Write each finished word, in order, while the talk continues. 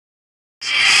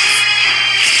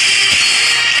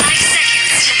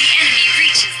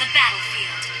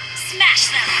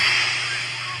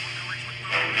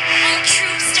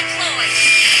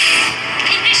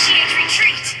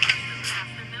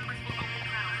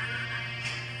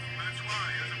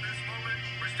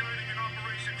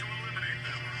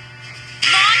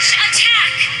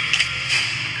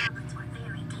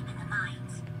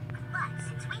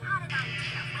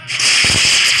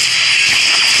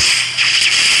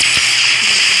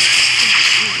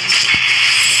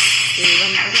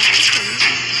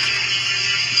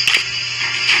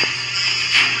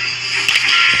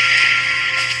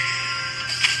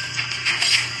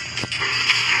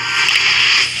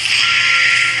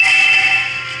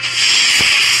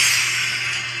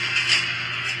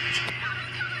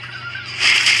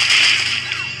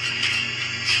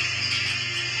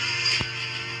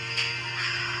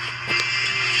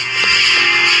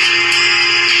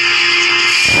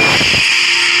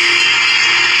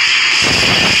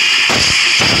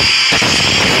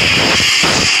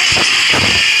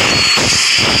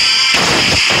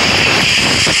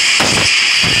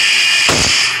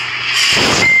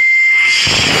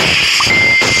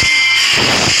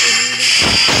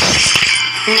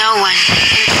No one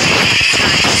can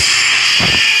time.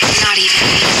 Not even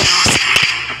angels.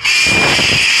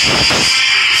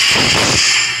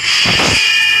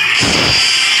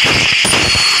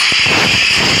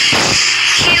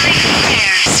 Healing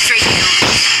prayers for you.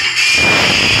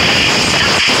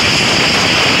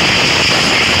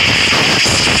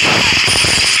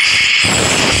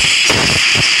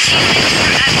 Healing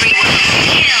for everyone.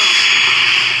 Heal.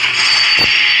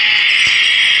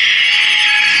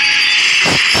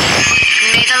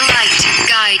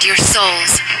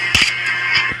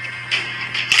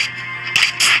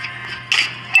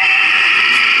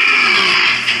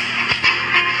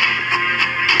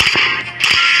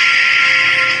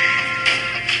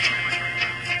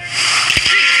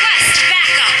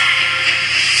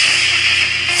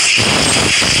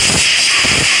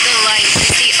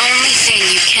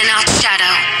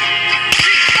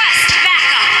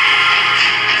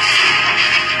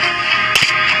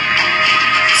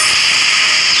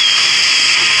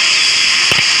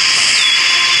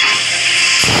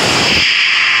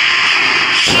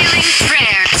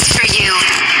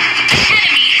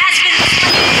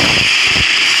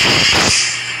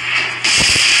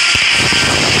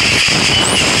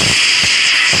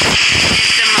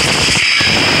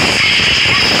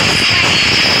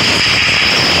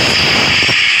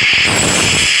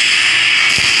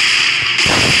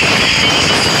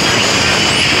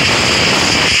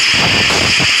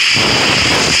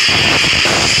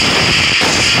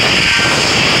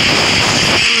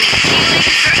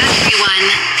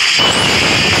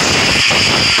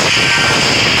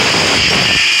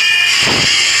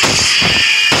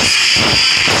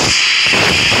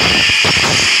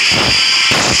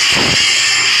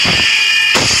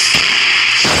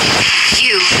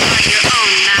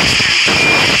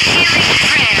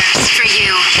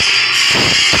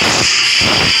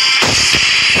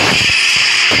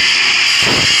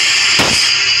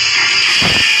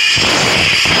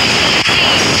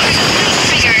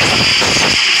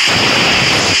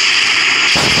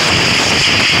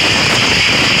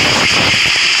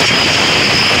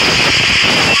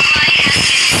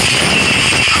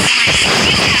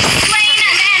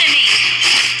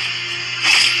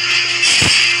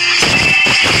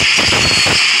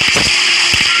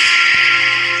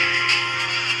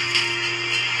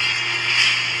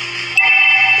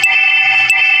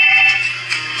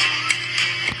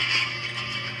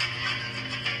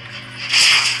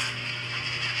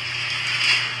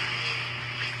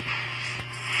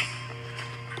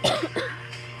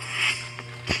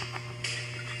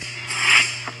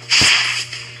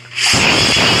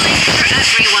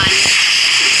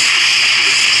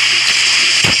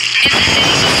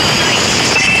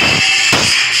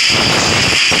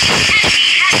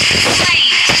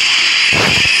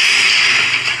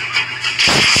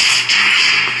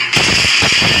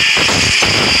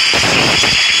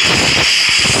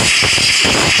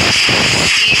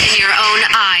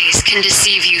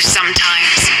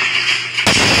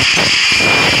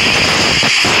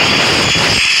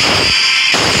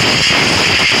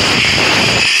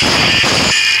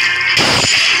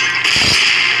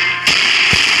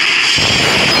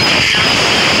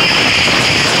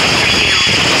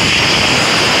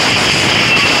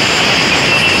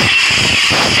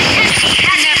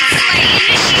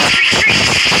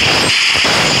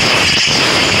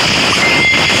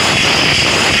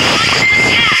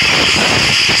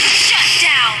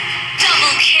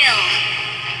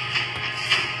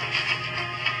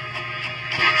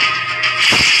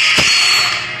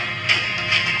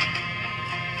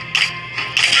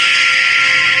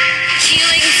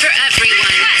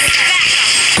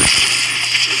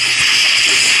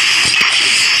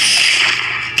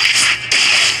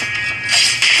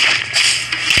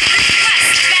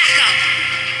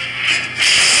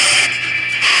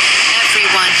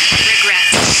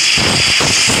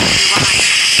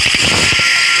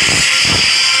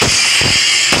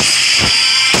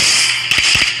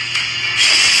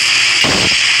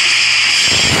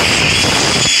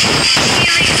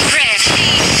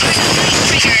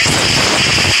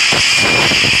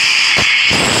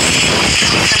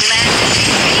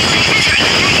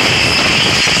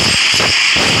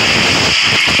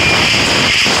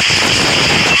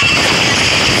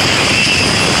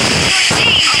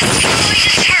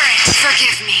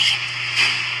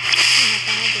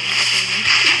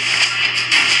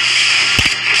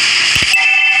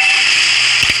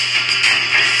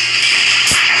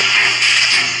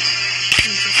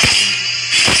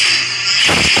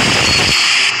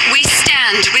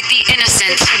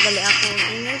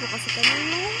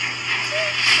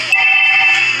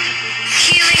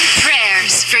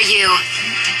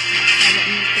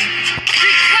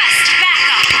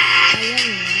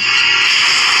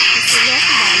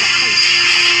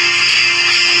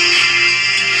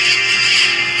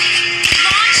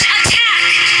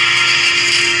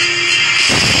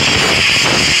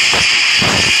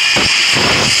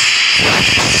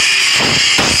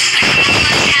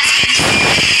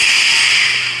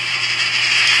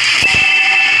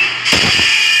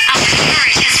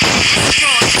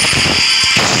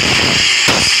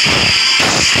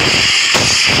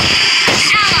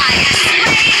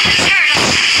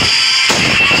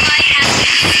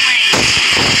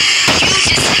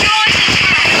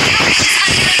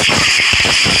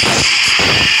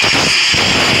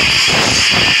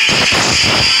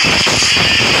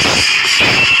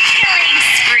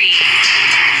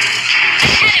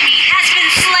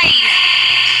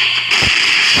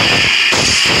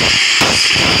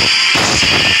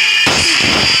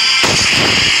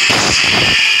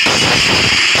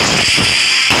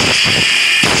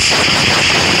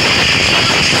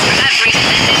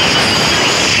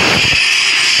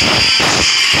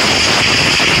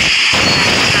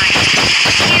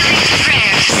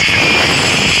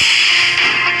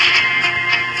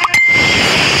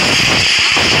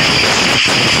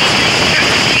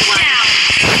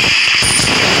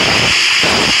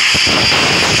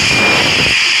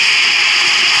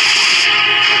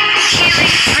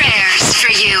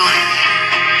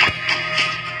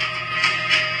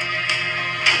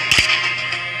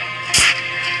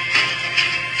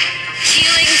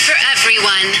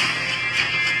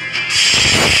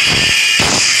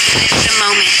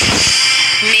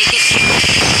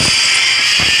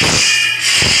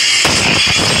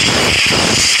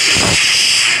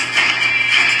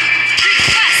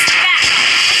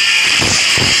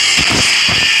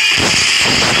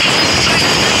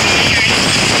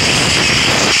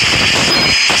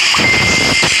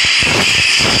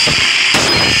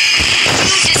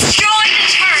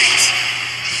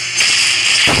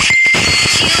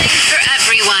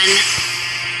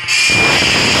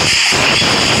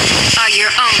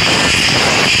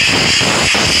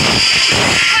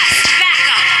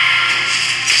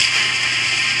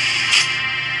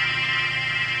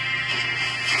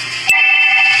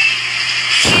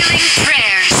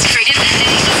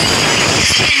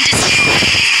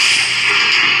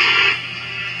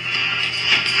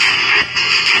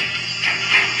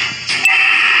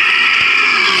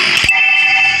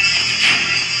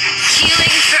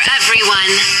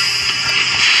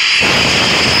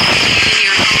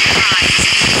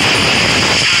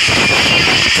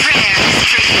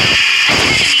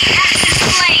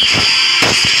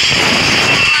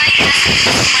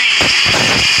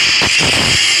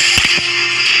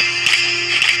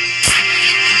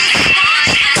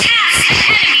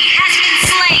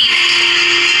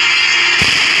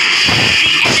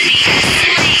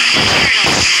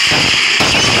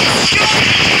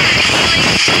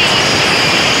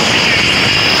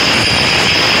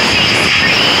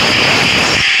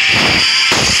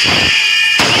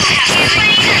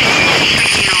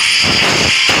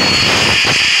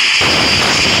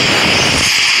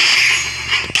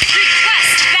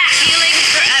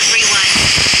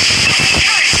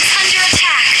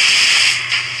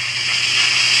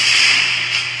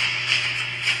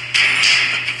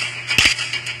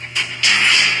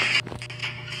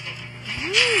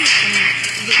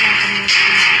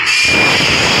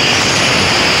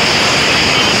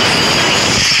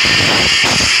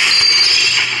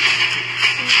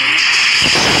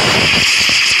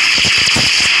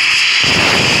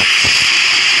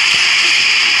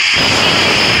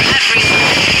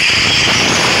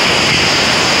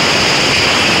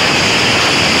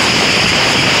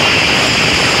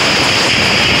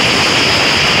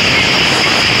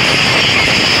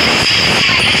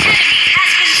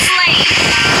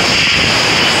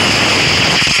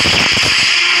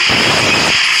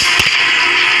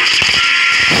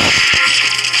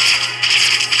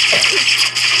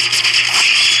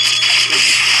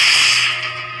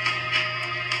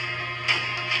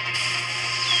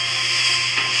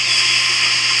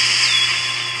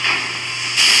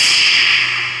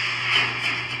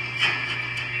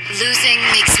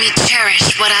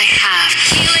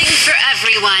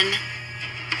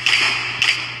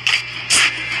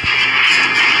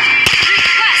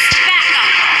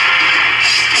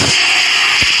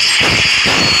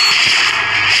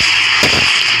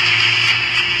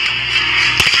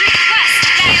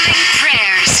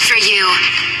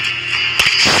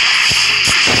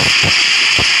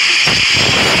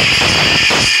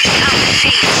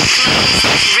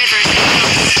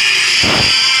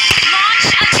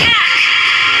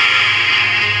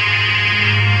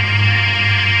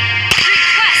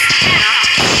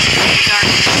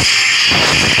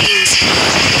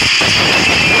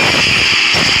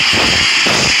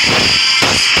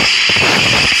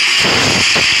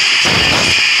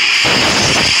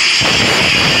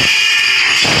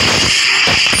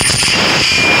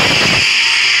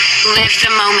 Live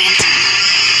the moment.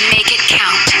 Make it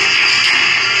count.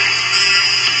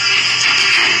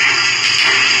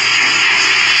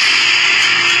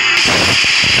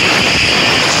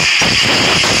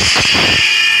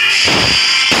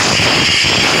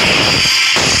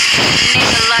 May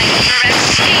the light forever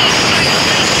fade for the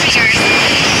triggers.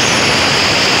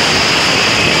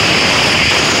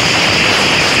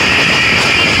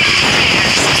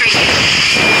 For you.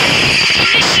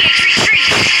 Initiate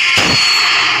retreat.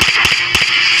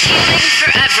 Healing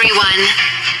for everyone.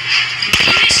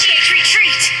 Initiate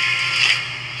retreat.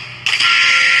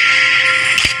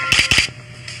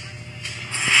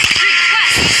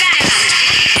 Request back.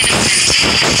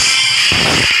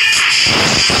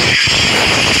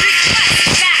 Request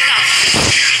backup.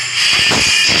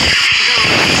 The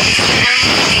light is the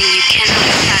only thing you cannot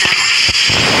shadow.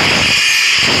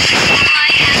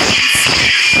 Ally has been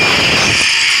slain.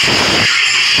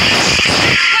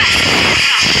 Request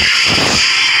backup.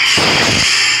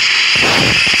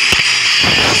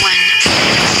 No one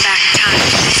turns back time.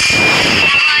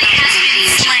 Ally has been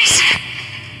slain.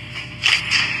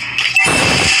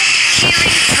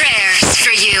 Healing prayers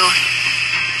for you.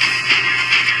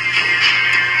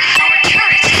 Our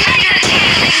turret is under attack.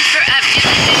 Healing for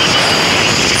everyone.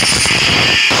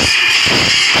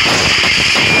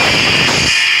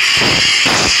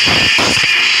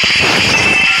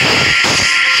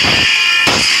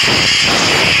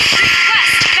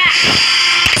 Request back.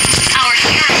 Our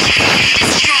turret has been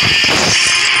destroyed.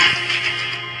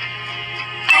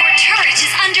 Our turret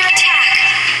is under attack.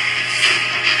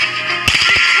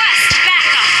 Request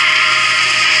backup.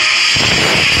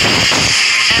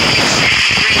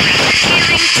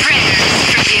 Healing prayers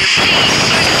for you.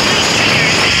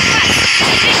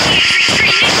 Initiate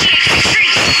retreat. Initiate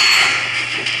retreat.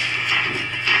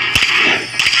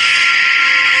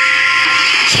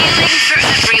 Healing for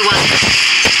everyone.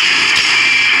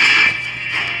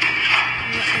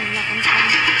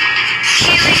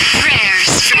 Healing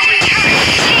prayers for you.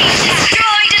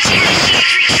 Destroyed.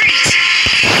 Initiate retreat.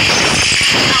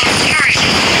 Our turret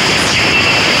has been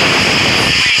destroyed.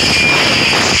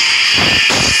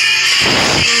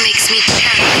 Nothing makes me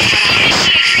cherish what I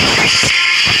initiate retreat.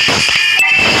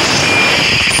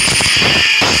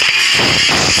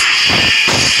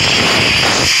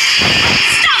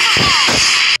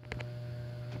 Unstoppable.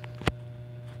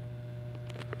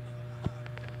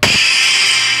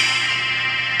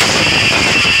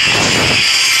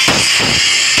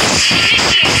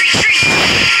 Initiate retreat.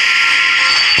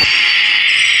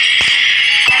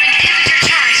 Our inhibitor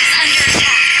turret is under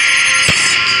attack.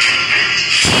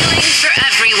 Healing for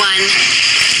everyone.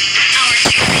 Our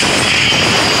turret is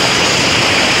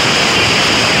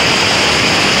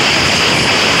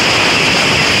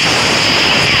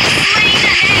slain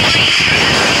an enemy.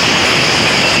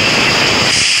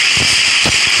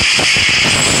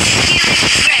 Healing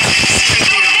prayers for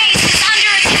you. Our base is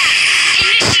under attack.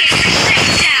 Initiate retreat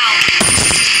now.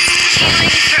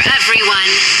 Healing for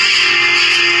everyone.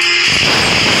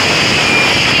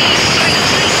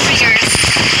 Triggers.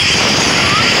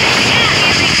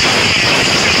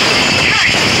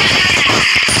 Turret under attack.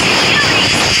 Killing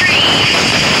spree.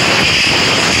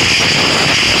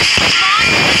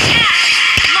 Launch attack.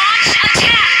 Launch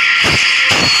attack.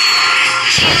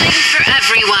 Healing for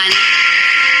everyone.